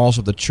four walls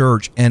of the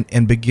church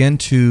and begin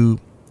to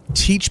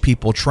teach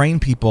people,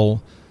 train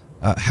people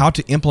how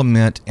to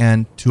implement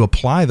and to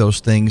apply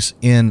those things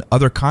in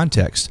other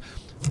contexts.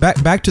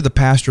 Back to the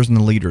pastors and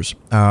the leaders,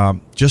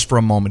 just for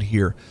a moment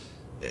here.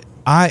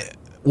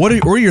 What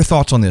are your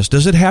thoughts on this?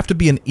 Does it have to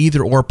be an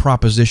either or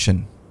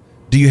proposition?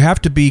 Do you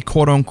have to be,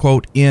 quote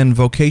unquote, in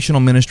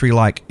vocational ministry,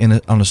 like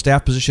on a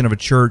staff position of a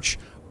church,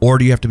 or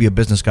do you have to be a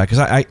business guy? Because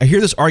I hear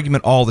this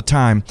argument all the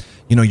time.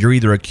 You're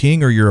either a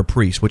king or you're a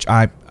priest, which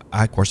I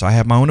of course, I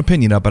have my own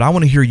opinion of, but I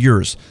want to hear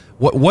yours.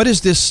 What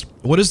is this?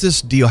 What is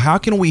this deal? How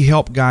can we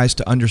help guys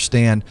to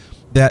understand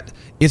that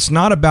it's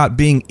not about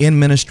being in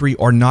ministry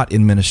or not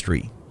in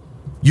ministry?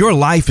 Your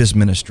life is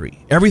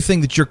ministry.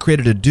 Everything that you're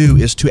created to do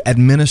is to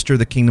administer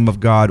the kingdom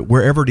of God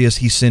wherever it is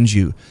He sends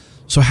you.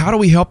 So how do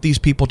we help these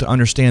people to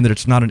understand that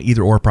it's not an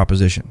either-or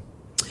proposition?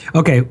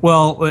 Okay,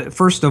 well,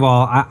 first of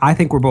all, I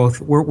think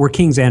we're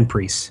kings and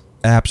priests.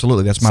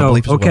 Absolutely, that's my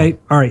belief as well. Okay,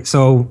 all right.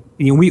 So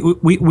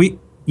we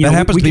that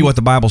happens to be what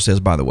the Bible says,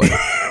 by the way.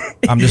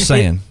 I'm just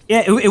saying.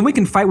 And we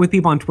can fight with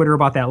people on Twitter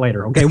about that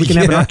later. Okay, we can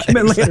have an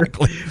argument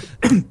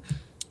later.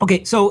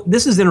 Okay, so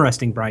this is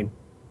interesting, Brian.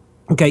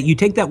 Okay, you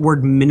take that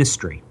word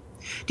ministry.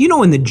 Do you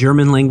know in the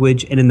German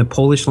language and in the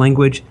Polish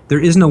language there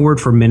is no word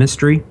for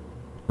ministry?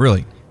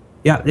 Really?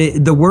 Yeah,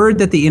 the word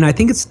that and I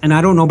think it's, and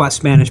I don't know about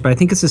Spanish, but I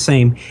think it's the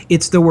same.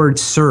 It's the word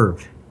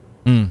serve.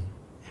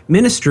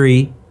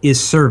 Ministry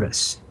is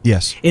service.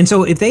 Yes. And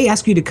so if they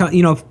ask you to come,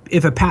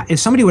 if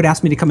somebody would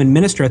ask me to come and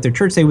minister at their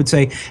church, they would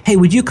say, hey,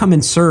 would you come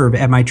and serve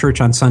at my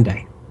church on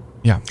Sunday?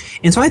 Yeah.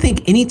 And so I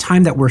think any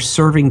time that we're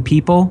serving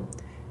people,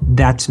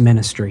 that's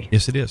ministry.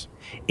 Yes, it is.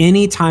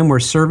 Anytime we're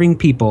serving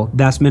people,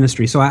 that's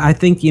ministry. So I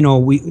think,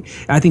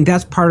 I think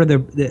that's part of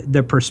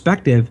the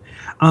perspective.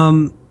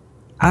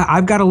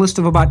 I've got a list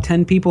of about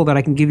 10 people that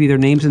I can give you their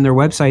names and their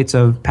websites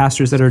of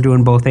pastors that are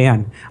doing both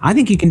and. I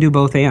think you can do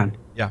both and.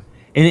 Yeah.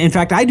 And in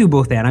fact, I do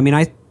both and. I mean,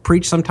 I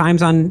preach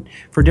sometimes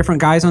for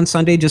different guys on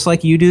Sunday, just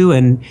like you do.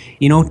 And,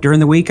 during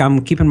the week,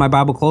 I'm keeping my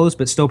Bible closed,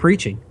 but still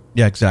preaching.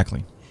 Yeah,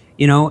 exactly.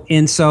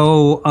 And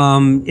so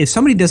if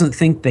somebody doesn't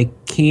think they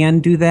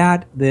can do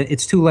that,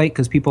 it's too late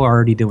because people are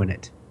already doing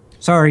it.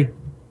 Sorry.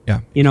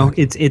 Yeah.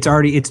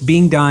 It's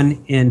being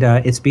done, and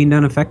it's being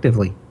done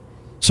effectively.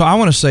 So I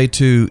want to say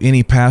to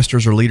any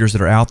pastors or leaders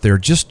that are out there,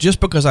 just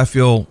because I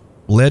feel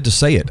led to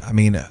say it, I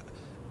mean,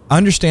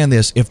 understand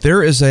this. If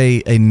there is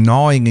a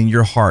gnawing in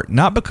your heart,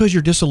 not because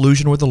you're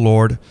disillusioned with the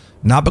Lord,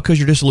 not because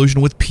you're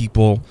disillusioned with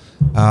people,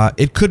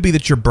 it could be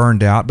that you're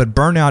burned out, but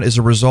burnout is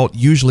a result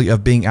usually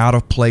of being out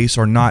of place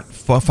or not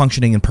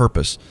functioning in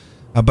purpose.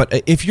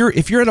 But if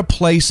you're at a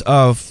place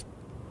of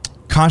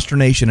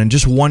consternation and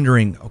just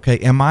wondering, okay,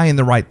 am I in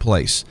the right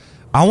place?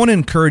 I want to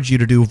encourage you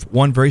to do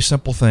one very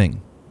simple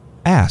thing.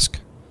 Ask.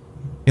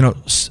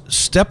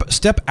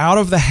 Step out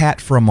of the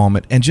hat for a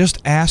moment and just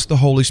ask the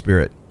Holy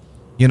Spirit,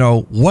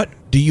 what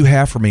do you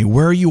have for me?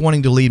 Where are you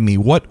wanting to lead me?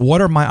 What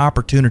are my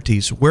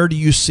opportunities? Where do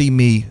you see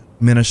me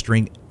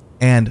ministering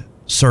and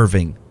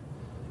serving?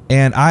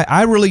 And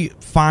I really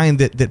find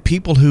that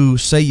people who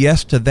say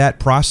yes to that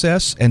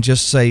process and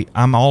just say,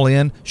 I'm all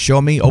in,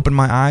 show me, open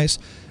my eyes,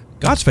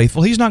 God's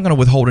faithful. He's not going to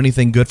withhold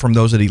anything good from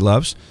those that he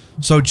loves.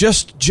 So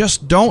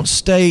just don't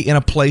stay in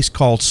a place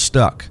called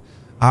stuck.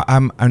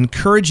 I'm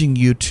encouraging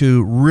you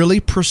to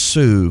really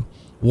pursue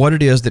what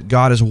it is that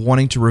God is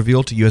wanting to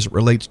reveal to you as it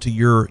relates to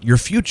your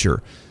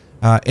future.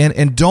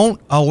 And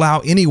don't allow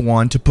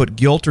anyone to put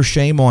guilt or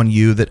shame on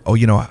you that,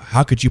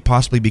 how could you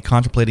possibly be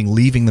contemplating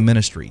leaving the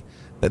ministry?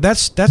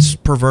 That's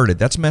perverted.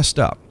 That's messed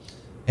up.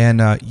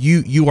 And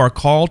you are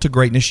called to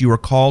greatness. You are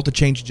called to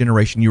change a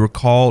generation. You are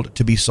called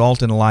to be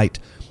salt and light.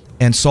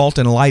 And salt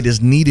and light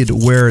is needed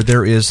where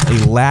there is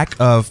a lack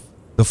of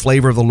the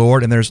flavor of the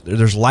Lord, and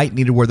there's light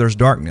needed where there's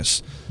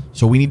darkness.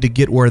 So we need to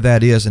get where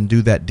that is and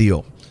do that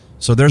deal.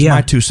 So there's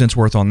my 2 cents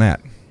worth on that.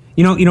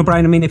 Brian,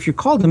 I mean, if you're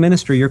called to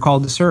ministry, you're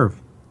called to serve.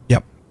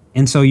 Yep.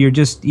 And so you're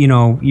just,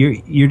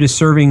 you're just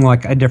serving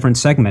like a different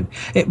segment.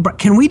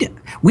 We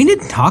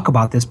didn't talk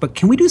about this, but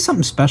can we do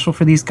something special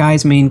for these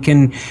guys? I mean,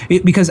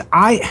 because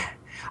I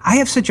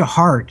have such a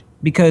heart,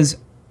 because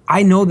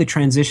I know the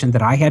transition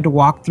that I had to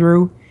walk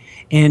through.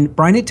 And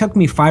Brian, it took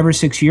me 5 or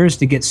 6 years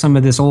to get some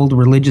of this old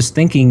religious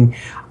thinking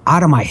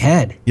out of my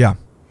head. Yeah.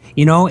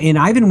 And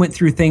I even went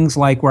through things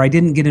like where I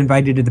didn't get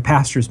invited to the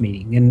pastor's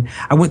meeting. And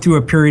I went through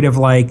a period of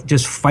like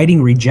just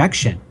fighting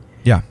rejection.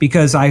 Yeah.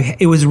 Because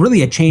it was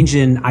really a change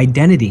in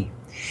identity.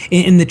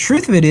 And the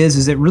truth of it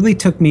is it really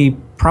took me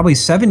probably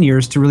 7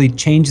 years to really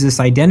change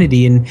this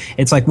identity. And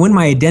it's like when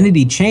my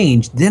identity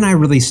changed, then I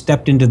really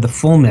stepped into the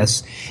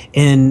fullness.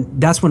 And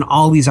that's when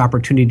all these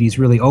opportunities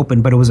really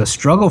opened. But it was a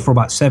struggle for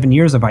about 7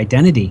 years of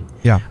identity.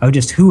 Yeah. Of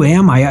just, who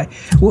am I?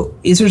 Well,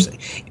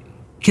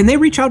 can they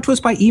reach out to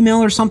us by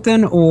email or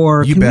something?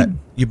 Or you bet.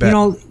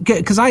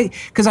 Because I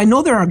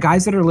know there are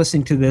guys that are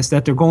listening to this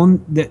that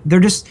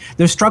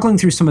they're struggling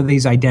through some of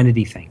these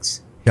identity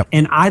things. Yep.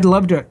 And I'd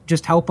love to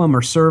just help them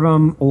or serve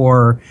them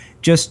or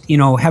just,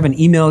 have an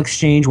email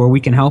exchange where we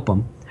can help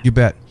them. You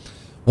bet.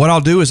 What I'll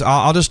do is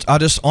I'll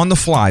just on the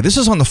fly. This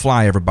is on the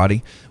fly,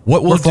 everybody.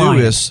 What we'll do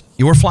is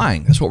we're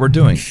flying. That's what we're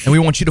doing. And we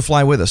want you to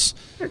fly with us.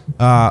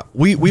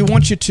 We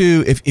want you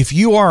to, if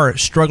you are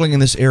struggling in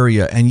this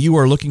area and you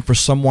are looking for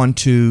someone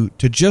to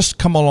just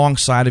come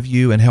alongside of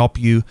you and help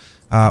you,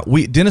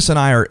 Dennis and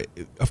I are,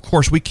 of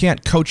course, we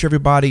can't coach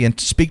everybody and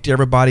speak to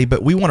everybody,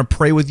 but we want to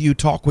pray with you,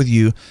 talk with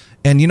you.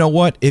 And you know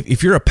what?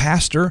 If you're a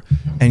pastor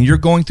and you're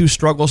going through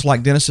struggles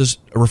like Dennis is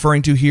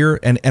referring to here,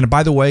 and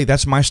by the way,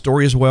 that's my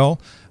story as well,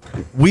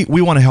 we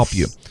want to help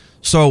you.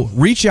 So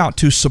reach out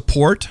to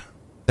support,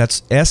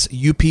 that's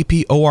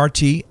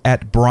SUPPORT,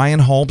 at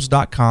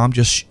brianholmes.com.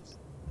 Just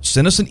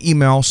send us an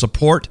email,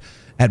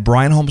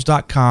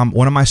 support@brianholmes.com.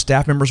 One of my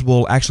staff members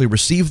will actually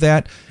receive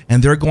that,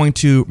 and they're going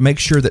to make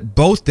sure that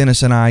both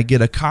Dennis and I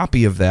get a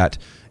copy of that,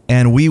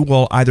 and we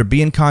will either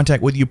be in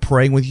contact with you,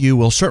 praying with you.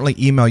 We'll certainly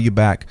email you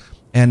back.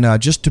 And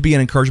just to be an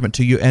encouragement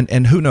to you.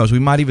 And who knows, we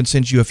might even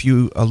send you a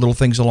few little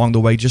things along the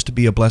way just to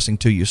be a blessing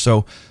to you.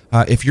 So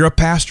if you're a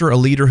pastor, a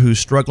leader who's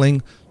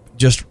struggling,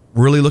 just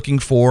really looking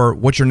for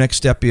what your next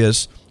step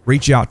is,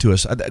 reach out to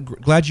us.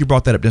 Glad you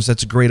brought that up, Dennis.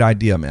 That's a great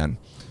idea, man.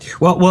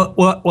 Well,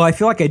 I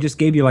feel like I just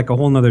gave you like a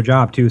whole nother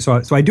job too.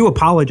 So I do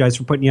apologize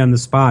for putting you on the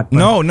spot.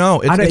 No,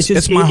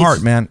 it's my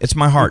heart, man. It's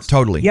my heart,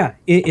 totally. Yeah,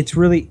 it's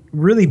really,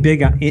 really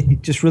big.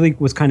 It just really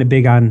was kind of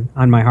big on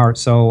my heart.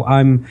 So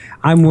I'm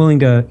willing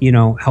to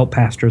help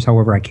pastors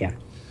however I can.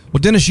 Well,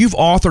 Dennis, you've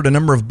authored a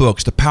number of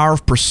books: The Power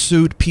of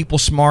Pursuit, People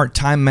Smart,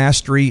 Time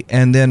Mastery,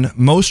 and then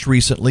most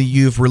recently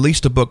you've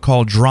released a book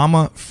called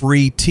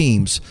Drama-Free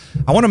Teams.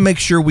 I want to make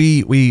sure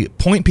we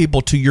point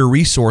people to your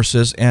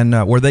resources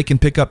and where they can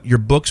pick up your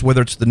books,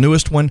 whether it's the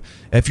newest one.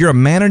 If you're a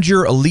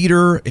manager, a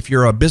leader, if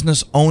you're a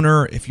business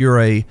owner, if you're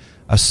a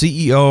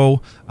CEO,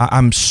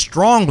 I'm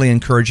strongly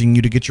encouraging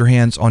you to get your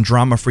hands on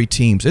Drama-Free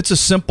Teams. It's a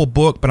simple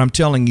book, but I'm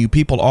telling you,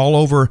 people all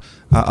over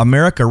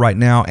America right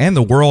now and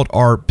the world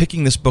are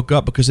picking this book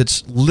up because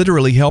it's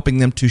literally helping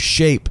them to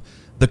shape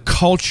the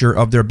culture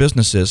of their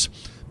businesses.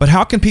 But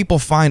how can people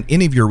find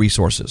any of your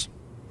resources?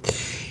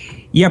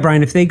 Yeah,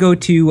 Brian, if they go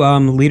to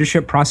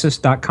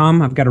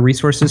leadershipprocess.com, I've got a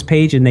resources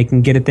page and they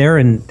can get it there.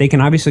 And they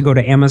can obviously go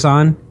to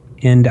Amazon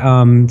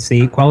and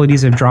see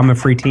Qualities of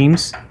Drama-Free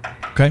Teams.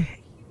 Okay.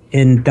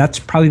 And that's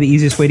probably the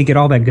easiest way to get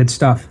all that good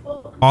stuff.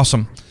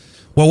 Awesome.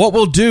 Well, what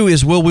we'll do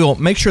is we'll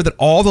make sure that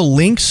all the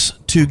links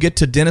to get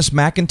to Dennis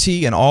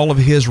McIntee and all of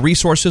his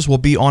resources will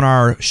be on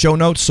our show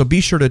notes. So be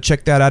sure to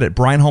check that out at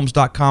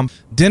brianholmes.com.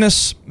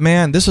 Dennis,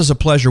 man, this is a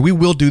pleasure. We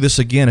will do this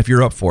again if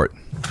you're up for it.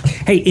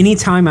 Hey,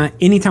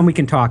 anytime we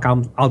can talk,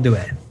 I'll do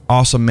it.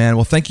 Awesome, man.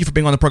 Well, thank you for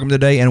being on the program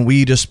today, and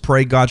we just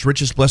pray God's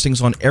richest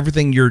blessings on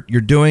everything you're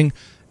doing.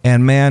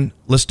 And man,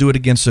 let's do it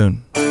again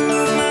soon.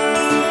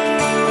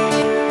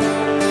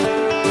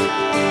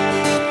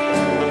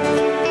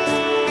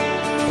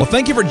 Well,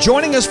 thank you for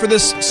joining us for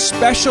this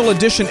special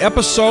edition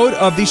episode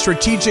of the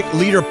Strategic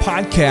Leader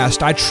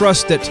Podcast. I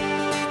trust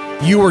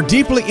that you were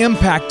deeply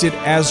impacted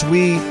as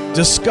we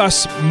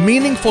discuss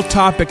meaningful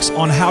topics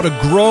on how to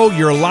grow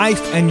your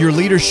life and your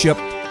leadership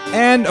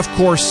and, of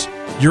course,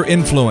 your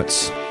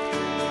influence.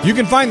 You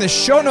can find the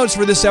show notes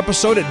for this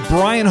episode at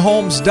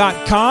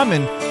brianholmes.com,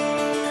 and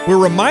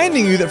we're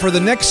reminding you that for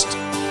the next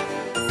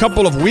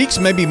couple of weeks,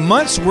 maybe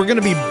months, we're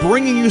going to be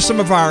bringing you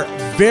some of our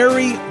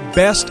very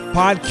best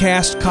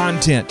podcast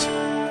content.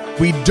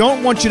 We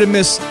don't want you to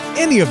miss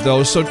any of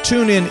those, so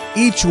tune in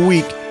each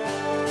week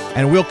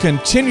and we'll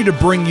continue to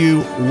bring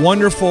you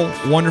wonderful,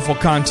 wonderful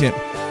content.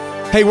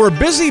 Hey, we're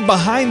busy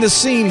behind the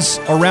scenes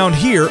around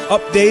here,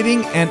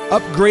 updating and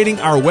upgrading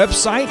our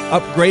website,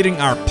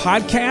 upgrading our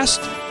podcast,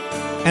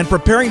 and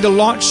preparing to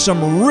launch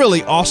some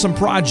really awesome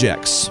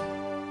projects.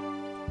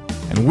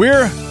 And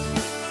we're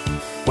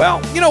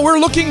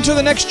looking to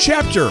the next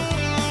chapter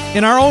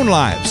in our own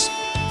lives,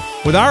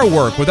 with our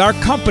work, with our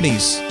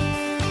companies.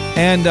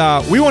 And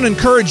we want to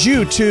encourage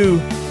you to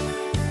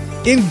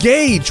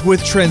engage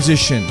with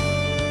transition.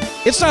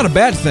 It's not a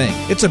bad thing.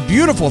 It's a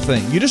beautiful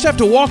thing. You just have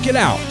to walk it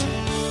out.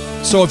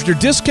 So if you're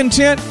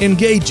discontent,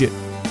 engage it.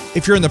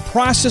 If you're in the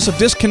process of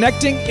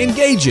disconnecting,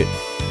 engage it.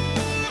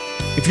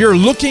 If you're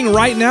looking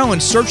right now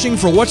and searching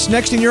for what's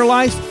next in your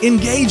life,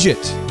 engage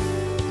it.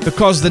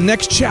 Because the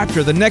next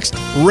chapter, the next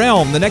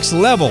realm, the next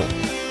level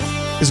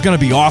is going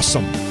to be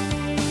awesome.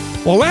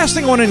 Well, last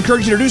thing I want to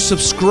encourage you to do is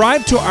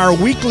subscribe to our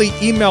weekly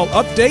email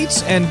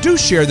updates, and do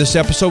share this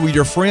episode with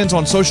your friends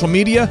on social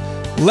media.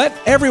 Let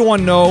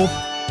everyone know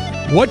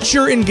what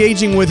you're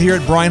engaging with here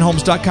at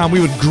brianholmes.com.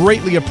 We would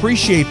greatly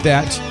appreciate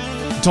that.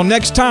 Until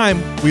next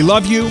time, we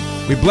love you.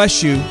 We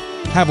bless you.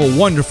 Have a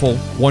wonderful,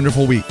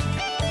 wonderful week.